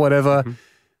raffle or whatever.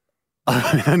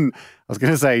 And I was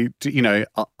going to say,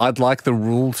 I'd like the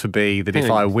rule to be that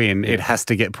if I win, it has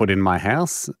to get put in my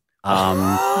house.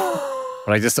 But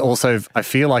I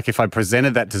feel like if I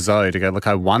presented that to Zoe to go, look,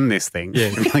 I won this thing. Yeah.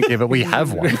 She'd be like, but we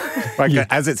have one.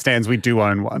 As it stands, we do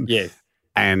own one. Yes.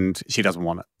 And she doesn't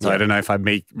want it. So I don't know if I'd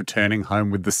be returning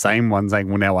home with the same one saying,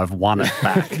 well, now I've won it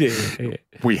back.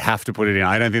 We have to put it in.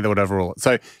 I don't think they would overrule it.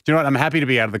 So, do you know what? I'm happy to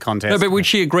be out of the contest. No, but would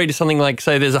she agree to something like,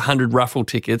 say there's 100 raffle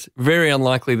tickets, very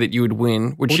unlikely that you would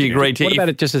win. Would she agree to... What about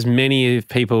it just as many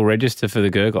people register for the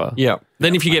gurgler? Yeah.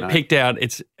 Then if you get picked out,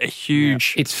 it's a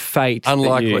huge... It's fate.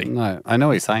 Unlikely. No, I know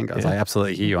what you're saying, guys. I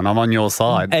absolutely hear you, and I'm on your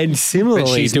side. And similarly...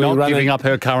 But she's not giving up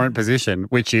her current position,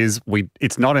 which is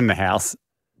it's not in the house.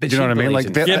 Do you know what I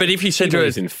mean? But if you said to her,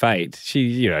 in fate,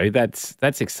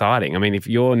 that's exciting. I mean, if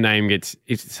your name gets,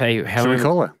 say, how should we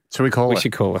call her? We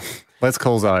should call her. Let's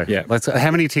call Zoe. Yeah. How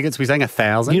many tickets? We saying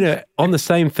 1,000? On the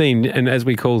same theme, and as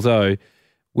we call Zoe,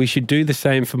 we should do the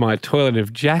same for my toilet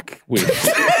if Jack wins.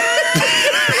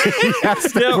 He has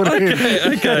to put it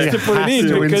in. Okay. He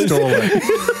has to install it.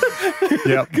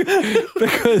 Yep.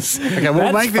 Because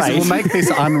we'll make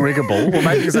this unriggable. We'll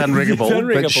make this unriggable.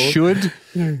 But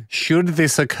should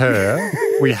this occur,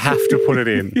 we have to put it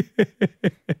in.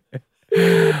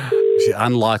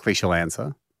 Unlikely she'll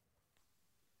answer.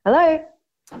 Hello.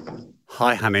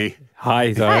 Hi, honey.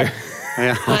 Hi, Zoe.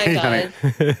 Yeah, hi, honey.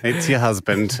 It's your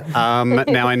husband.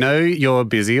 Now, I know you're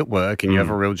busy at work and you have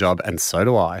a real job, and so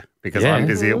do I, because I'm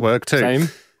busy at work too. Same.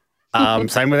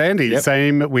 Same with Andy. Yep.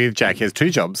 Same with Jack. He has 2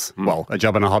 jobs. Well, a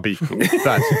job and a hobby.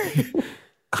 But,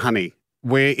 honey,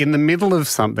 we're in the middle of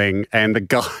something, and the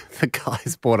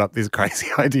guy's brought up this crazy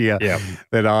idea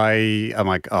that I'm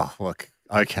like, oh, look,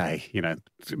 okay,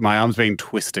 my arm's being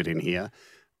twisted in here.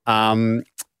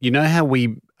 You know how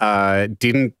we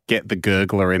didn't get the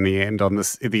gurgler in the end on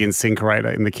the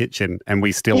incinerator in the kitchen, and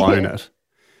we still own it?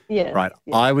 Yeah. Right.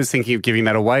 Yeah. I was thinking of giving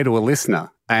that away to a listener.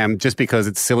 Just because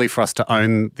it's silly for us to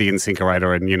own the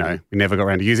incinerator and, we never got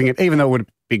around to using it, even though it would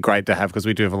be great to have because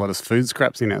we do have a lot of food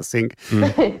scraps in our sink.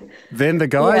 Then the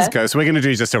guys go, so we're going to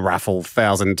do just a raffle,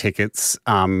 1,000 tickets.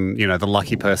 The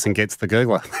lucky person gets the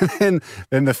gurgler.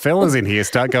 then the fellas in here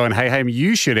start going, hey,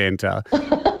 you should enter.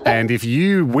 And if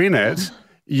you win it,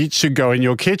 it should go in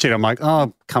your kitchen. I'm like,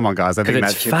 oh, come on, guys. I think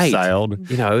that ship sailed.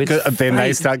 Then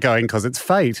they start going, because it's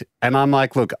fate. And I'm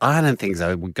like, look, I don't think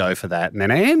Zoe would go for that. And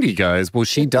then Andy goes, well,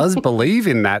 she does believe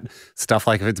in that stuff.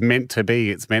 Like, if it's meant to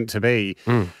be, it's meant to be.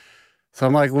 So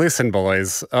I'm like, listen,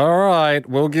 boys, all right,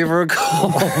 we'll give her a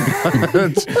call.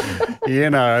 But,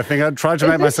 I think I tried to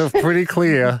make myself pretty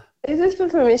clear. Is this for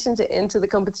permission to enter the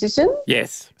competition?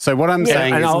 Yes. So what I'm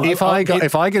saying is if I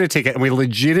get a ticket and we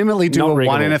legitimately do a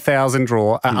 1 in 1,000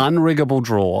 draw, an unriggable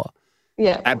draw,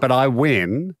 but I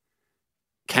win,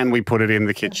 can we put it in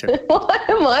the kitchen? Why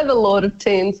am I the Lord of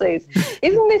TNCs?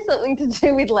 Isn't this something to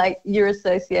do with, you're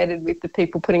associated with the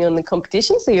people putting on the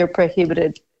competition, so you're a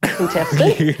prohibited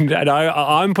contestant? No,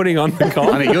 I'm putting on the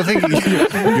comp. Honey, you're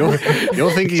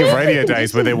thinking of radio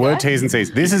days where there were T's and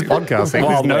C's. This is podcasting.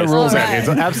 There's no rules out here. It's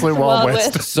an absolute Wild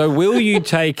West. So will you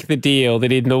take the deal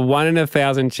that in the 1 in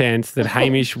 1,000 chance that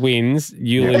Hamish wins,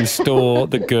 you'll install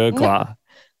the gurgler?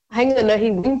 Hang on, no,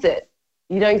 he wins it.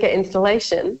 You don't get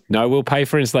installation. No, we'll pay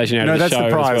for installation out of the show. No,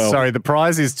 that's the prize. As well. Sorry, the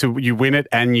prize is you win it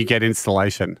and you get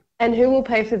installation. And who will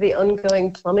pay for the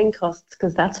ongoing plumbing costs?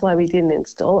 Because that's why we didn't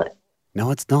install it.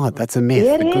 No, it's not. That's a myth.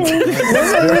 Yeah, it is.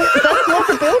 That's what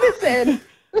the builder said.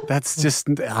 That's just,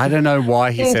 I don't know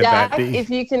why he said Jack, that. if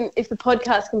the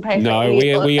podcast can pay for no,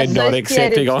 we are not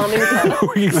accepting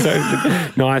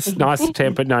nice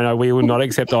attempt, but no, we will not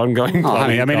accept ongoing.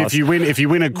 Honey, I mean, if you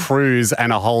win a cruise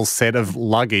and a whole set of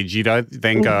luggage, you don't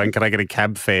then go and can I get a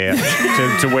cab fare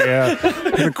to where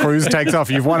the cruise takes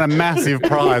off? You've won a massive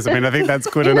prize. I mean, I think that's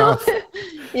good enough.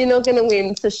 You're not going to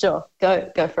win for sure. Go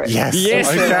for it. Yes.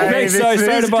 Okay,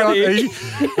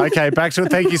 okay, back to it.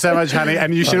 Thank you so much, honey.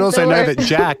 And you should also know that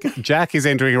Jack is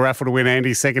entering a raffle to win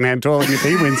Andy's second-hand toilet. If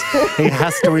he wins, he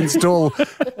has to install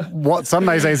what some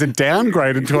may say is a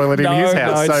downgraded toilet in his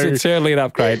house. No, it's certainly an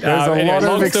upgrade. There's a lot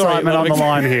of excitement on the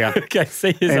line here. Okay,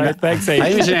 see you soon. Thanks, Ian.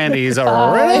 Hamish Andy is a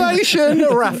renovation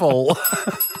raffle.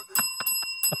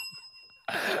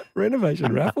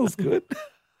 Renovation raffle's good.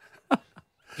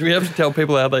 Do we have to tell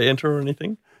people how they enter or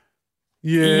anything?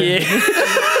 Yeah.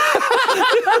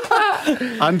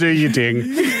 Undo your ding.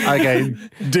 Okay,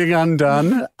 ding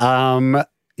undone.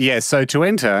 Yeah, so to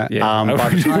enter, by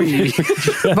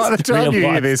the time you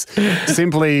hear this,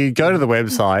 simply go to the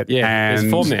website and there's a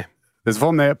form there. There's a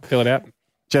form there. Fill it out.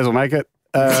 Jez will make it.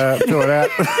 Fill it out.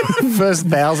 First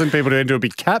 1,000 people to enter will be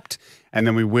capped, and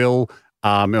then we will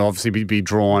it'll obviously be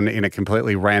drawn in a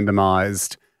completely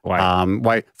randomised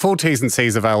way. Full T's and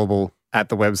C's available at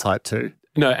the website too.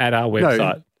 No, at our website.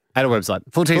 No, at a website.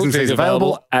 Full T's and C's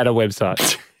available at a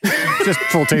website. Just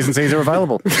full T's and C's are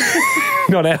available.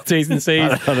 Not our T's and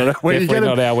C's. I don't know where you get them.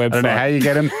 Not our website. I don't know how you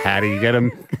get them. How do you get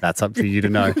them? That's up to you to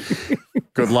know.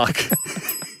 Good luck.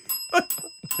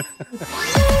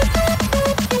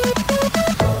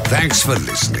 Thanks for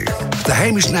listening. The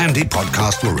Hamish and Andy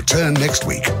podcast will return next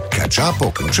week. Catch up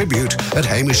or contribute at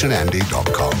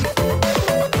hamishandandy.com.